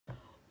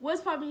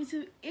What's poppin'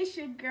 YouTube? It's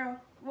your girl,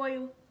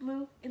 Royal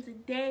Blue, and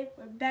today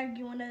we're back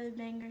again with another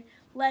banger.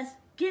 Let's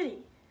get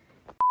it!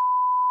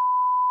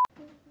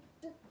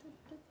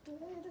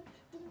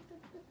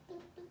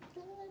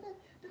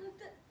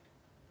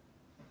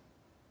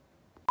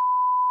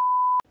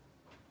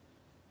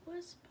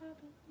 What's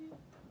poppin'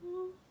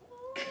 YouTube?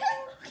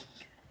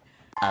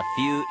 A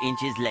few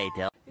inches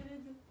later.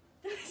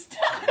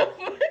 Stop!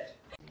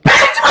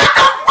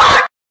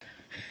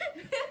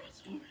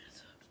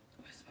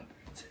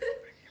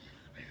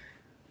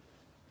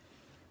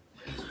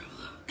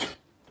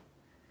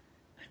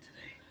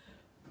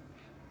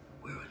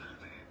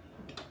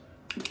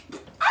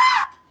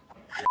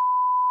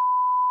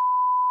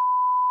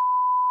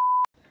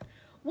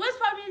 What's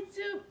poppin'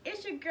 YouTube?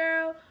 It's your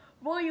girl,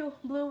 Royal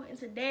Blue, and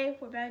today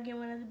we're back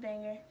again with another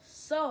banger.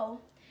 So,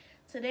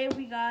 today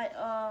we got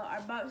our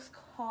box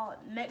called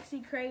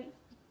Mexi Crate.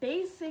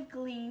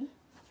 Basically,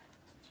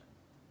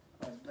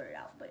 let's blur it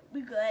out, but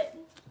we good.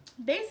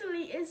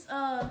 Basically, it's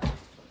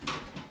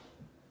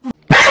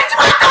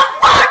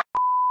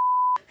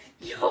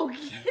Yo,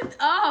 get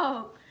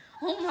up!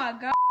 Oh my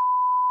god.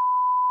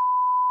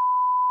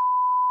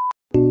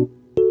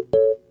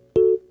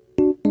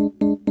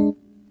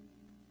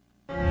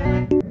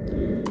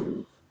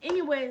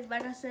 Anyways,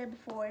 like I said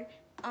before,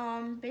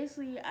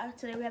 basically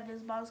today we have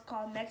this box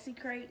called Mexi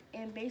Crate,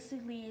 and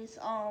basically it's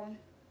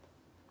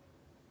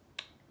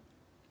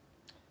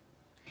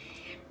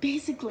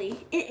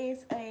it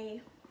is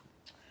a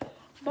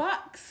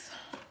box.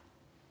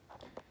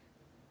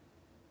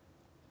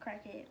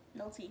 Crackhead,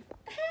 no teeth.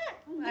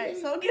 Alright,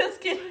 so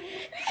just kidding.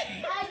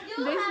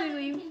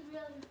 Basically,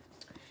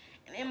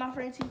 and then my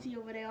friend TT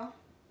over there.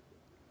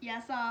 Yeah,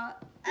 I saw.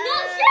 No,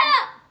 shut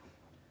up!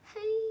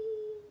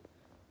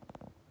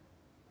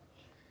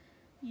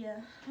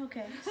 Yeah,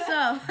 okay.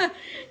 So,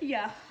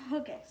 yeah,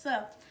 okay.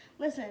 So,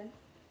 listen.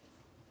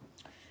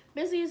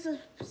 Basically, it's a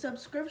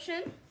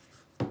subscription.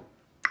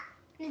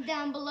 It's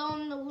down below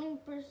in the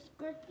link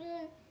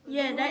description.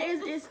 Yeah,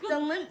 it's the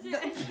link.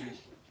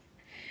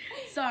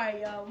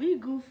 Sorry, y'all. We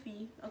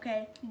goofy,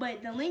 okay?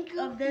 But the link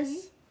of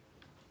this...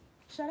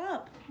 Shut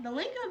up. The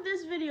link of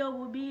this video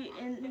will be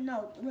in...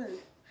 No, look.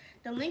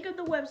 The link of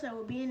the website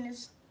will be in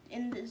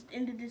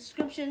the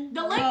description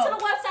The below. link to the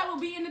website will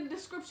be in the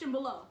description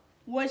below.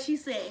 What she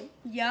said.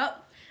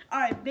 Yup.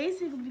 Alright,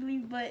 basically,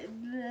 but...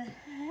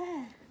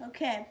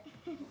 Okay.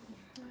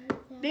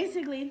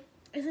 Basically,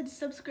 it's a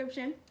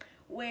subscription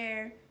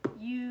where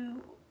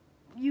you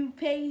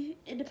pay...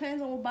 It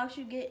depends on what box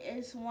you get.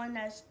 It's one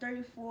that's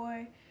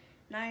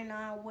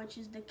 $34.99, which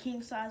is the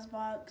king size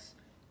box.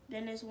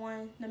 Then there's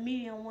one, the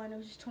medium one,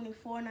 which is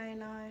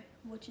 $24.99,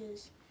 which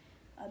is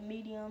a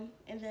medium.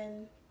 And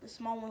then the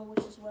small one,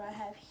 which is what I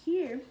have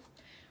here,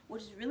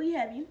 which is really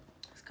heavy.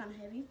 It's kind of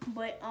heavy,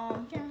 but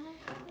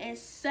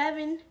it's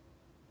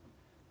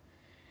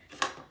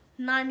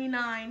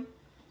 $7.99,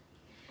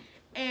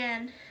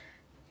 and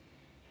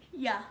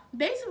yeah,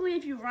 basically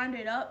if you round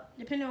it up,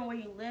 depending on where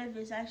you live,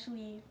 it's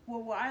actually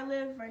where I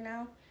live right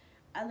now.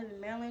 I live in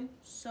Maryland,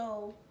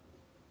 so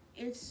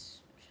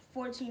it's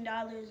 $14.95,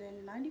 I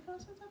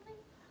think.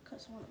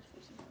 Cause one is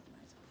 $14.95.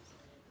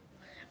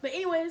 But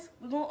anyways,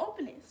 we're gonna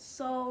open it.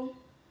 So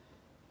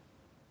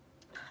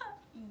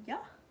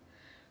yeah.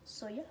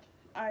 So yeah.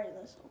 Alright,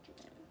 let's open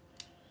it.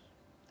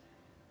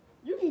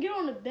 You can get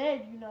on the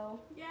bed, you know.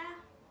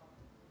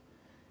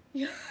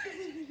 Yeah.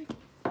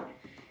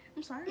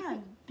 I'm sorry, I got a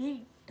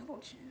big double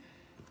chin.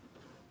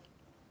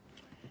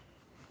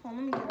 Hold on,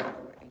 let me get on the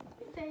way.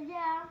 He said,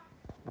 yeah.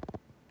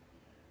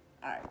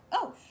 Alright.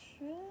 Oh,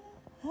 shit.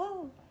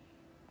 Oh.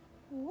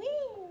 Wee.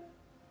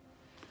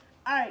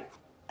 Alright,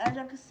 as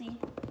y'all can see.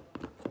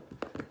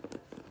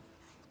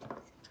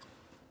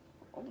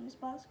 Open this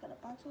box, got a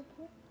box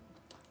open.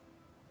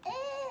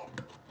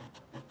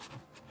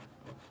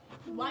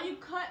 Why you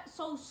cut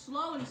so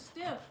slow and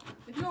stiff?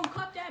 If you don't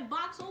cut that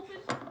box open.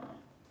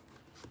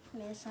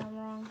 Made it sound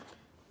wrong.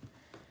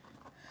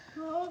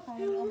 Let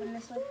me open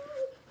this way.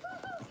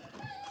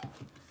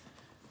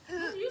 What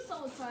are you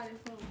so excited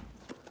for?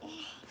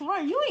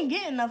 Right, you ain't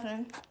getting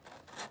nothing.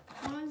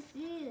 I want to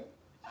see it.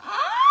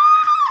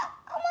 Ah!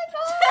 Oh my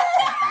god!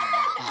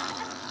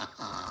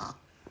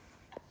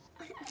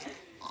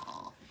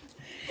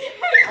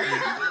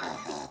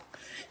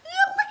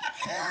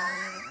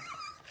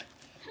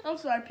 I'm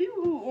sorry,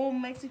 people who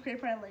own Mexi Crate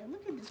probably like,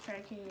 look at this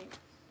crackhead.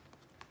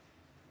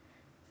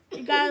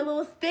 You got a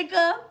little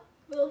sticker.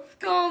 It's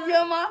gonna be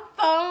on my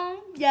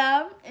phone.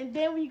 Yeah. And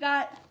then we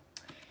got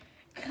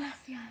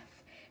gracias.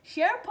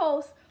 Share a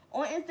post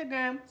on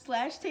Instagram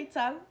 /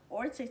 TikTok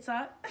or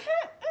TikTok.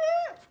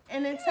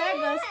 And then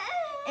tag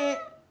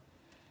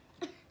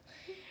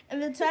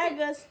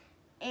us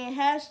and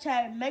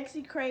hashtag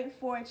Mexi Crate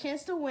for a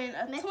chance to win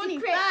a $25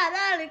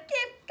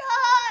 gift card.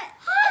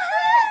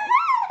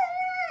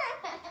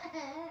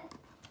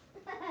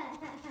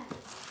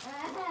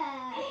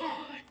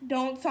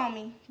 Don't tell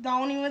me.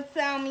 Don't even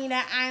tell me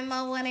that I'm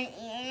a winner.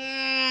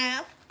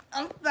 Yeah.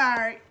 I'm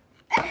sorry.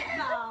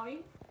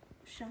 Sorry.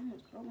 Shit, I'm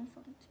gonna throw my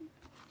fucking teeth.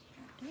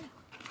 Yeah.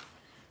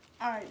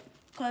 Alright.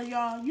 Cause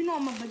y'all, you know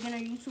I'm a beginner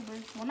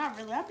YouTuber. Well, not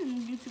really. I've been a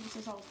YouTuber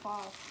since I was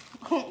 5.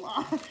 I ain't gonna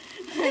lie.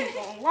 I ain't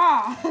gonna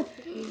lie.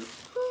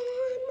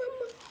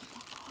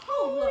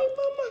 Oh,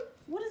 look.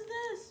 What is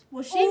this?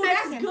 Well, she's Oh,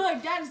 Mexican. that's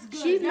good. That is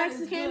good. She's That is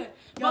Mexican. good.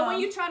 But when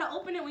you try to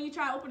open it,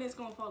 it's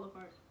gonna fall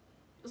apart.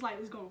 It's like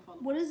it's gonna fall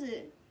apart. What is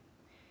it?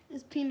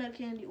 It's peanut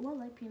candy. Oh, I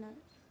like peanut.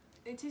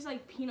 It tastes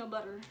like peanut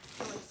butter.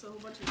 So like it's a whole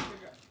bunch of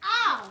sugar.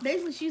 Ah!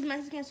 Basically, she's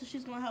Mexican, so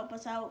she's gonna help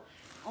us out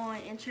on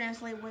and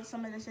translate what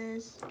some of this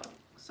is.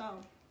 So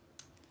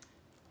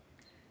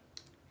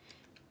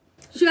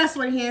she got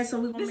sweaty hands, so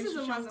we're gonna This make is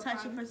sure a she don't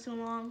touch it marzipan. for too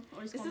long.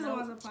 Or it's this gonna is a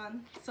melt.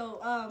 marzipan.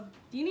 So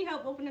do you need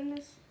help opening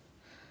this?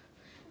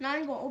 No, I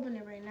ain't gonna open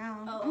it right now.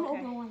 Oh, I'm gonna okay.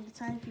 open one of the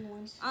tiny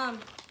ones.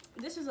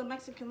 This is a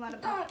Mexican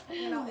lollipop.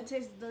 You know, it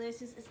tastes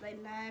delicious. It's like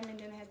lime, and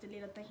then it has the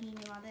little tahini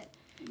and all that.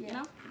 Yeah. You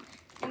know,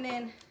 and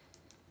then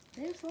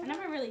They're so I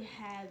never really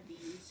had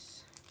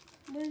these,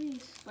 What are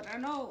these? but I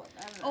know.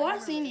 Oh, I've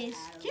never seen really these.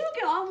 had 'em. Can you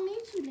get off me?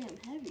 Too damn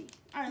heavy.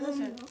 All right,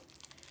 listen.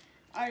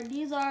 All right,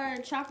 these are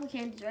chocolate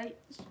candies, right?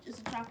 It's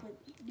a chocolate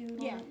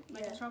dude. Yeah, on it.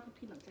 like a chocolate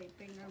peanut type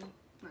thing.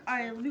 All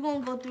right, we're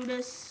gonna go through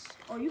this.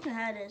 Oh, you can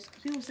have this.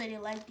 'Cause people say they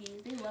like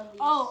these. They love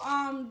these.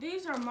 Oh,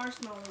 these are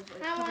marshmallows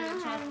like, I covered in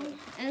wanna have chocolate.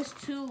 And it's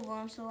 2 of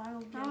them, so I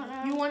don't get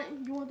I it. You want it?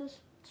 You want this?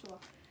 Sure.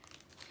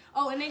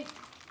 Oh, and then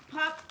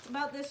pop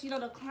about this, you know,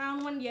 the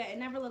clown one. Yeah, it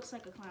never looks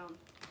like a clown.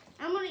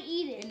 I'm gonna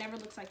eat It it. never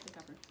looks like the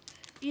cover.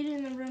 Eat it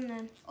in the room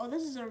then. Oh,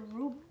 this is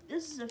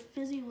a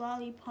fizzy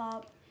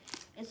lollipop.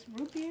 It's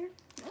root beer.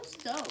 That's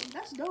dope.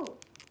 That's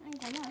dope. I ain't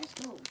gonna lie, that's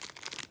dope.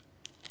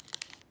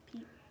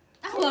 Peep.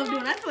 I love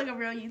doing that. I feel like a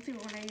real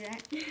YouTuber when I do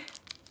that.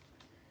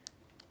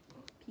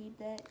 Peep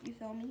that. You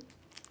feel me?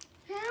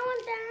 I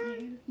want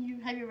that. You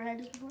have you ever had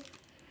this before?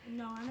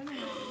 No, I never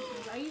had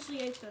these. I usually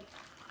ate the.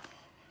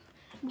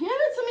 Give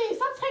it to me.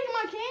 Stop taking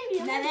my candy.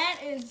 Now that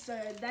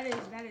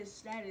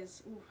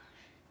is. Ooh.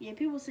 Yeah,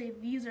 people say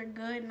these are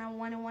good, and I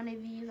wanted one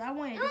of these. I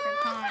wanted a different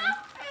kind.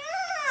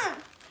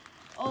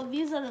 Oh,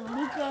 these are the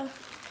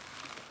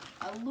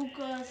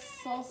Luca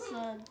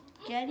salsa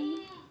Getty.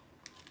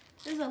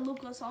 This is a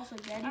Luca salsa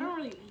Getty. I don't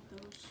really eat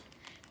those.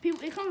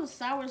 People, it comes with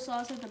sour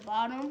sauce at the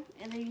bottom,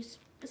 and then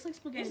it's like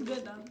spaghetti. It's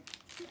good though.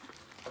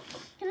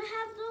 Can I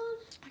have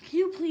those? Can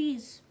you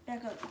please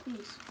back up,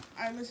 please?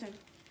 All right, listen.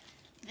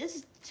 This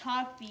is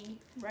toffee,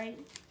 right?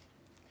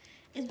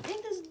 Ain't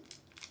this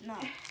no?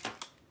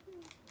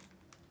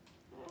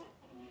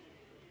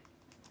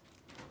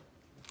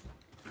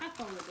 I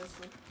fun with this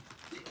one.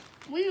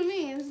 What do you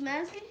mean? It's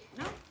nasty.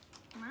 No,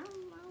 I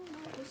don't know.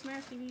 It's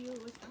nasty to you.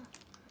 It's not.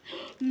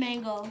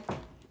 Mango.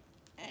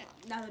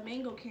 Now the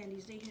mango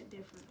candies, they hit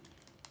different.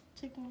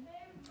 Take one.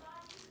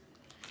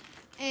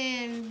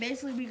 And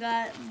basically we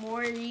got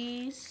more of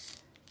these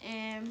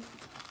and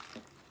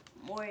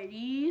more of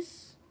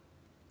these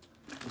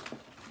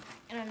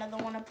and another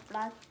one of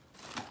black.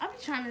 I be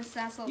trying to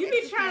sound so. You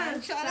be trying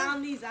to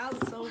sound these out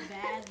so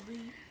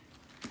badly.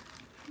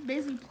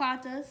 Basically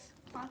platas.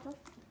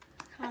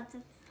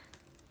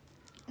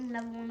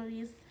 Another one of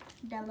these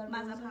De La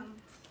Rosa.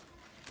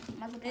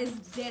 Mazapan. It's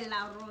De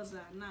La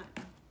Rosa, not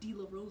De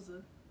La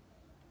Rosa.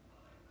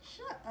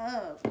 Shut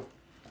up.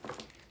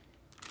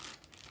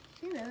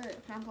 Shut up.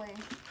 I'm playing.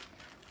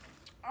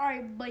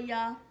 Alright, but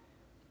y'all.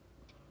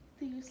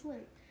 Think you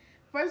slick.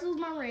 First was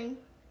my ring.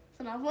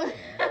 So now I'm playing.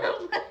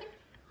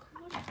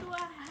 What do I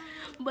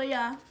have? But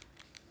yeah.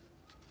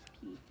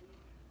 You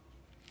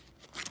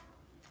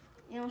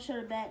don't show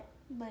the back,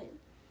 but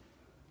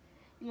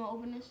you wanna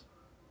open this?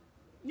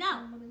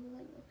 No.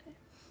 Okay.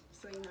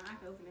 So you know I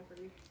can open it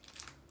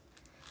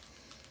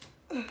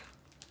for you.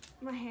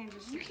 My hand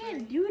just. You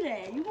can't do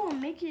that. You gonna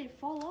make it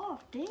fall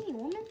off. Dang,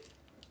 woman.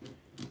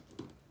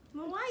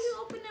 Well, why you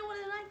opening it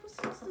with a knife?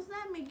 What does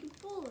that make you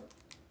pull it?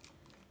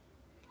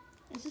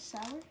 Is this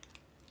sour?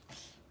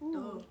 Ooh.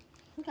 Oh.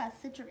 We got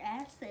citric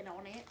acid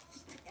on it.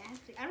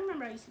 Acid. I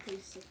remember I used to play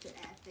citric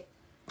acid.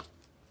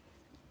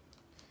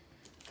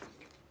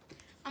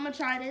 I'm gonna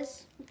try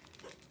this.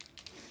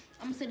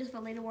 I'm gonna say this for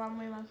later while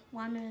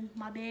I'm in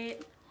my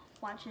bed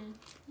watching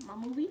my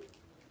movie.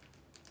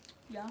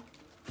 Yeah.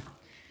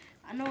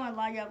 I know a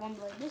lot of y'all gonna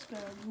be like, this girl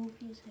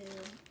goofy as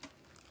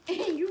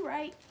hell. You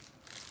right.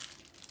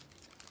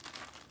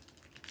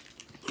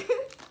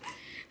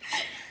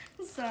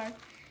 Sorry.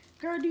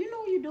 Girl, do you know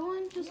what you're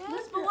doing? Just Yes,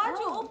 lift but it why'd up.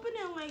 you open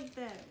it like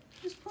that?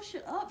 Just push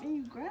it up and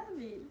you grab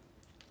it.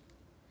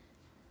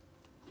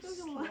 Look at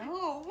Slow. my-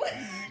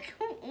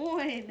 Come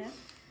on.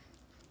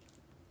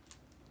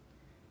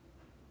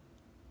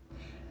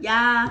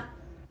 Yeah.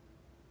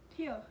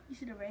 Here. You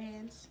see the red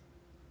hands?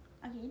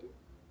 I can eat it.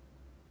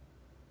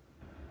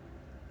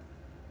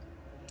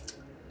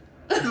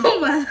 Oh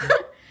my.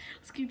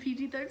 Let's keep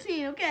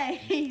PG-13,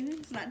 okay?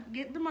 Let's not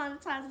get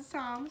demonetized this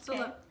time. So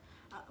Okay.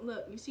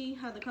 look, you see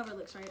how the cover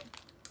looks, right?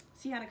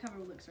 See how the cover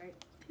looks, right?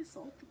 It's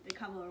so The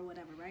cover or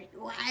whatever, right?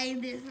 why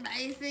this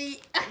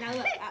spicy? Now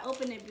look, I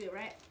open it bit,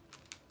 right?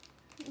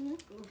 Mhm.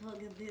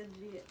 Look at this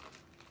bit.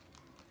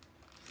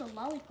 It's a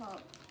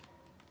lollipop.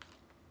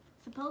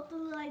 Supposed to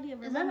look like this. Is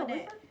that a Remember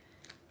wafer?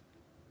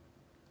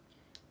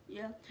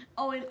 Yeah.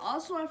 Oh, and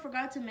also I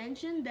forgot to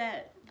mention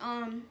that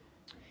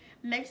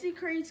Mexi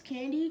Crate's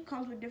candy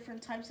comes with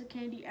different types of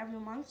candy every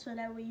month, so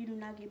that way you do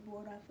not get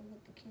bored off of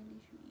what the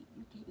candies you eat.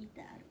 You can eat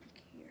that. I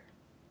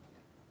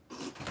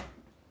don't care.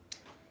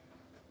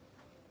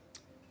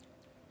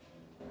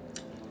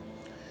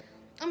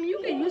 I mean, you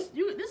can use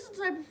this is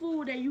the type of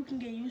food that you can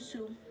get used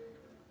to.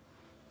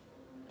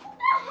 What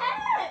the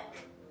heck?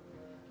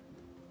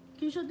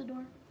 Can you shut the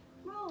door?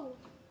 Bro.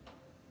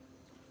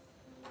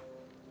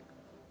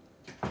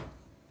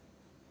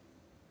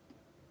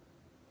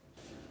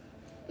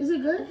 Is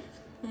it good?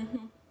 I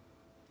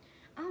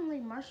don't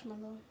like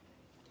marshmallow.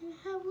 Can I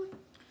have one?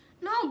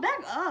 No, back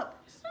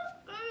up.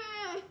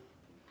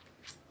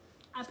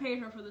 I paid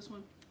her for this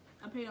one.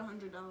 I paid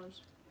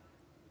 $100.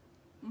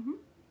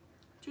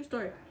 True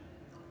story.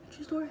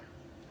 True story.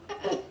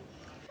 Please.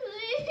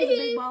 He's a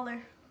big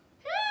baller.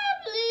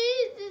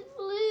 Please, just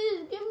please,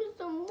 give me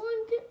some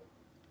one.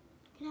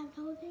 Can I have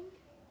the whole thing?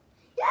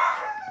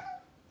 Yeah.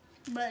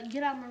 But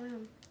get out of my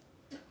room.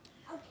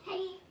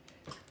 Okay.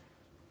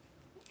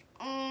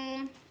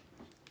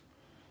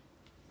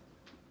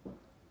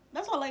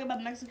 That's what I like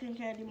about Mexican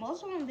candy.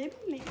 Most of them, they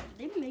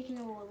be making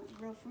it with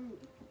real fruit.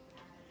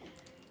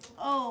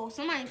 Oh,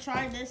 somebody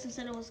tried this and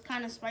said it was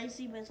kind of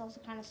spicy, but it's also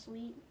kind of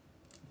sweet.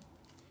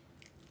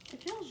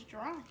 It feels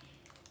dry.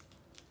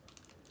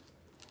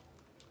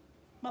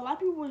 But a lot of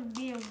people were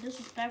being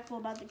disrespectful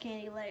about the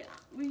candy. Like,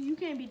 you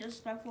can't be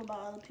disrespectful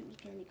about other people's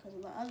candy because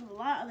a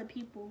lot of other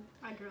people.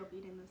 I grew up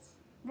eating this.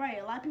 Right,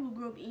 a lot of people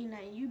grew up eating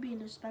that, and you being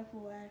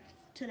disrespectful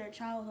to their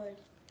childhood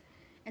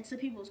and to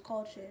people's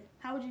culture.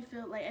 How would you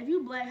feel? Like, if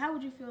you black, how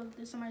would you feel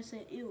if somebody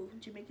said, "Ew,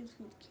 Jamaican's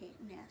food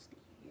nasty"?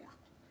 Yeah.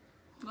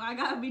 Well, I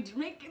gotta be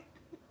Jamaican.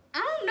 I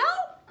don't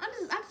know. I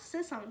just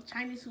said something.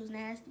 Chinese food's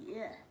nasty.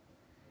 Yeah.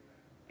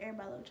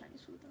 Everybody loves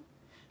Chinese food though.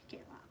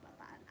 Can't lie about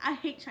that. I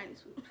hate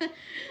Chinese food.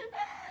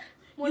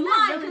 You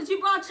lied because you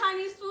brought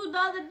Chinese food the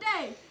other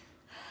day.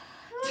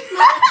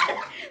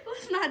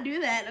 Let's not do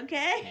that,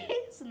 okay?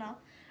 So no.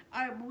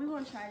 All right, but we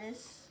want to try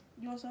this.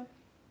 You want some?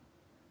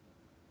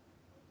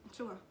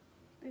 Sure.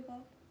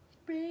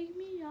 Break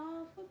me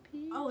off a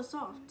piece. Oh, it's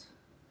soft.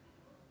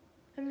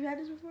 Have you had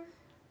this before?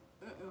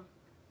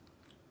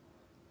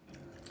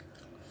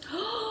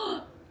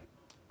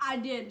 I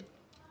did.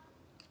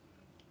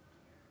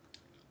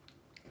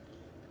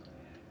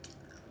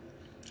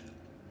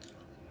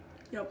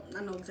 Yep,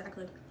 I know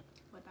exactly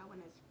what that one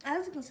is. It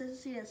has the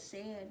consistency of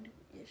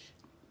sand-ish,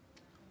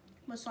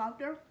 but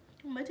softer.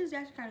 But it tastes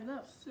actually kind of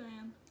good.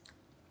 Sand.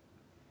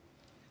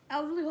 I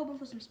was really hoping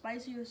for some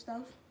spicier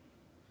stuff.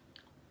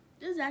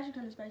 This is actually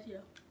kind of spicy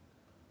though.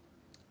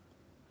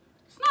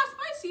 It's not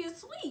spicy,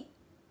 it's sweet.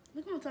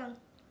 Look at my tongue.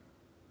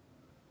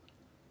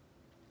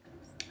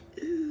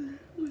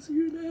 What's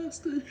your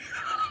nasty?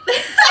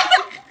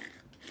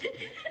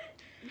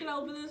 Can I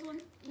open this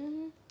one?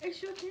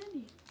 It's your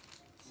candy.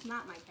 It's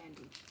not my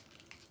candy.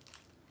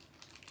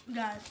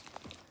 Guys,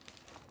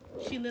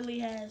 she literally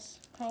has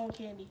her own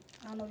candy.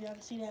 I don't know if y'all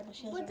can see that, but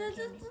she has her own But candy.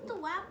 this is the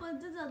wrapper.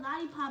 This is a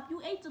lollipop.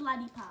 You ate the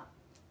lollipop.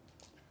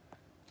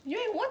 You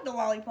ain't want the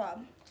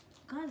lollipop.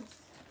 Because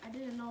I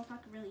didn't know if I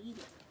could really eat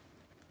it.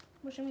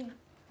 What you mean?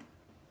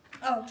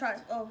 Oh, try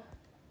it. Oh.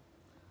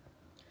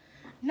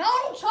 No,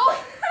 don't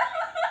choke.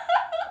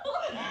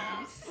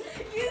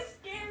 You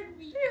scared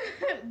me.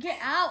 Get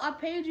out. I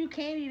paid you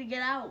candy to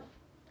get out.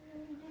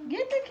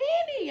 Get the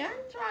candy. I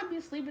ain't trying to be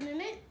sleeping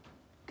in it.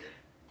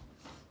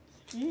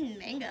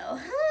 Mango.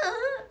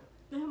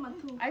 My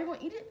tooth. Are you going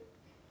to eat it?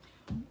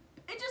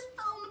 It just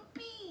fell on the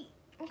beat.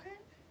 Okay.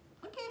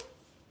 Okay.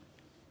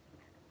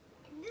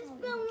 This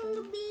fell on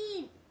the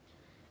bead.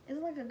 Is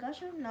it like a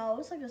gusher? No,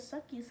 it's like a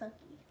sucky.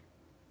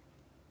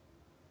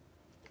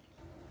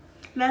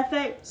 Matter of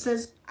fact,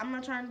 says I'm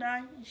not trying to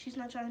die and she's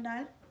not trying to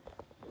die.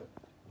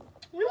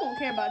 We won't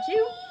care about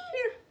you.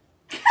 Here.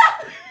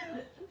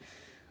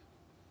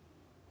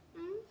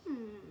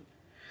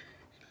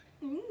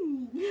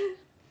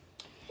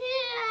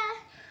 Yeah.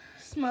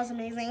 Smells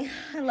amazing.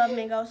 I love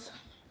mangoes.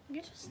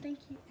 Get your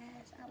stinky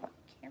ass out of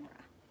the camera.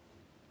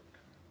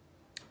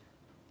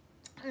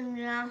 And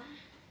yeah,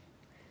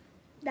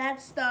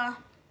 that's the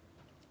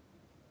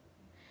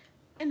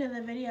end of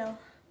the video.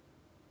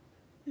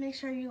 Make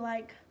sure you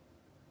like,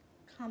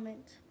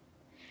 comment,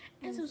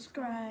 and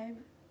subscribe.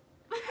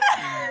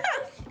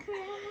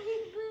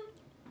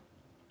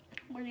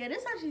 Well, yeah,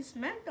 this actually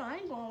smacked though. I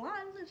ain't gonna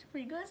lie. This is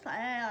pretty good. It's like,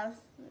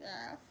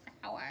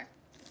 sour.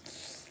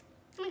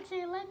 Make sure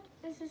you like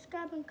and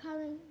subscribe and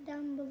comment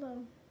down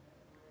below.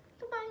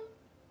 Goodbye.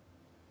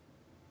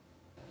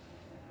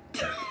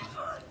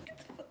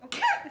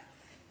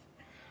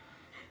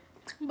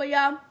 But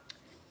yeah,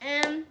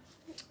 and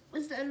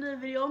this is the end of the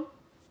video.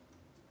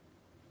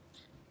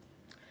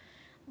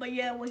 But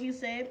yeah, what he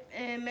said,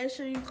 and make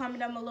sure you comment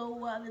down below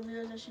what other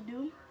videos I should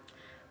do,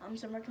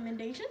 some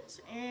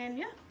recommendations, and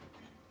yeah.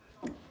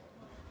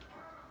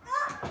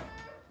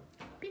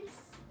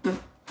 Peace.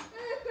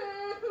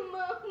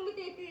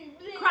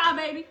 Cry,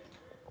 baby.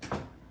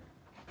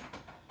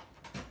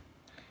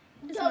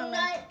 This is So my life.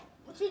 night,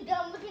 she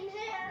done looking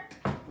hair.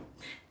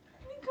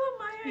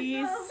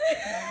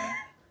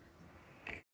 guys.